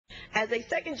As a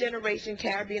second-generation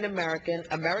Caribbean American,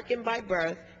 American by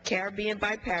birth, Caribbean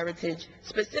by parentage,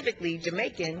 specifically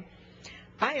Jamaican,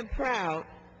 I am proud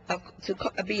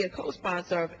to be a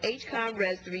co-sponsor of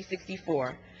H.Con.Res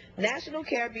 364. National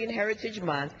Caribbean Heritage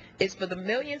Month is for the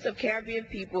millions of Caribbean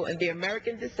people and their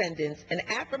American descendants an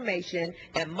affirmation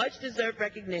and much-deserved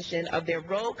recognition of their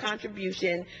role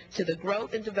contribution to the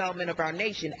growth and development of our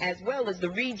nation, as well as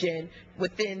the region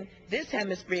within this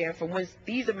hemisphere from whence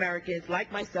these Americans, like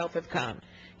myself, have come.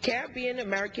 Caribbean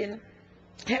American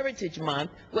Heritage Month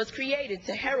was created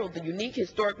to herald the unique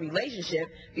historic relationship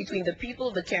between the people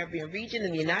of the Caribbean region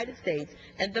and the United States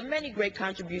and the many great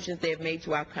contributions they have made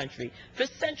to our country. For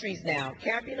centuries now,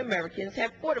 Caribbean Americans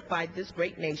have fortified this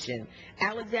great nation.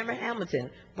 Alexander Hamilton,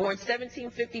 born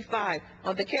 1755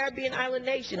 on the Caribbean island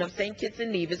nation of St. Kitts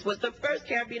and Nevis, was the first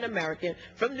Caribbean American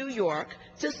from New York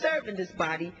to serve in this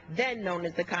body, then known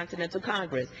as the Continental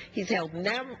Congress. He's held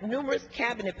numerous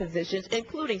cabinet positions,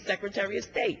 including Secretary of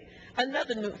State.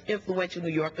 Another influential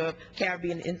New Yorker of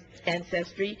Caribbean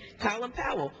ancestry, Colin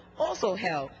Powell, also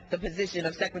held the position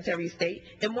of Secretary of State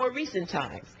in more recent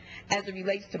times. As it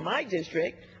relates to my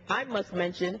district, I must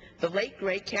mention the late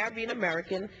great Caribbean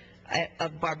American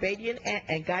of Barbadian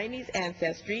and Guyanese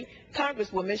ancestry,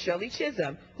 Congresswoman Shirley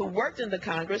Chisholm, who worked in the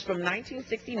Congress from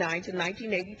 1969 to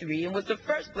 1983 and was the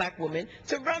first black woman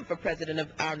to run for president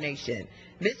of our nation.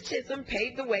 Ms. Chisholm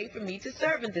paved the way for me to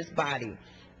serve in this body,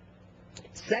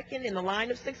 second in the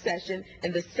line of succession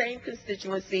in the same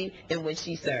constituency in which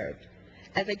she served.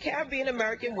 As a Caribbean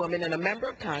American woman and a member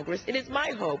of Congress, it is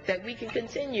my hope that we can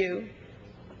continue.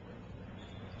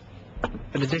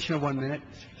 An additional 1 minute.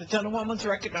 The gentlewoman's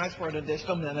recognized for an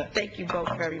additional minute. Thank you both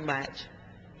very much.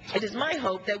 It is my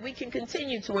hope that we can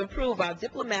continue to improve our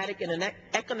diplomatic and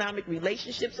economic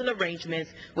relationships and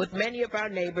arrangements with many of our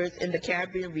neighbors in the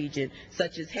Caribbean region,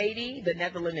 such as Haiti, the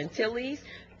Netherlands Antilles,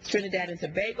 Trinidad and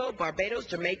Tobago, Barbados,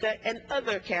 Jamaica, and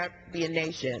other Caribbean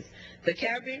nations. The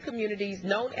Caribbean communities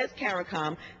known as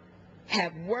CARICOM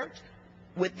have worked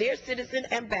with their citizen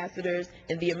ambassadors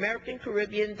in the American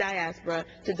Caribbean diaspora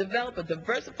to develop a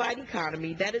diversified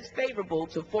economy that is favorable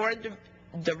to foreign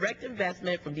direct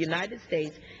investment from the United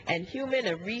States and human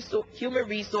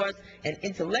resource and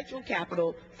intellectual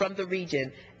capital from the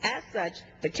region. As such,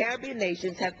 the Caribbean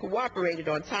nations have cooperated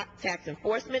on tax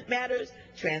enforcement matters,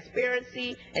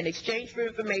 transparency, and exchange for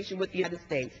information with the United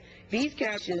States. These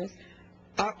connections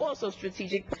are also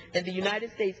strategic in the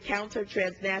United States counter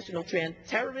transnational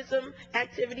terrorism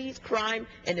activities, crime,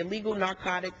 and illegal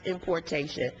narcotics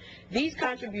importation. These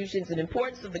contributions and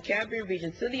importance of the Caribbean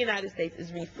region to the United States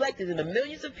is reflected in the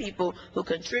millions of people who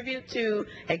contribute to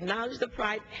acknowledge the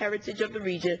pride heritage of the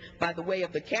region by the way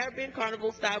of the Caribbean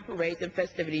Carnival-style parades and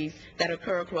festivities that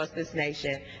occur across this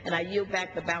nation. And I yield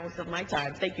back the balance of my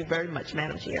time. Thank you very much,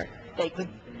 Madam Chair. Thank you.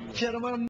 Gentlemen.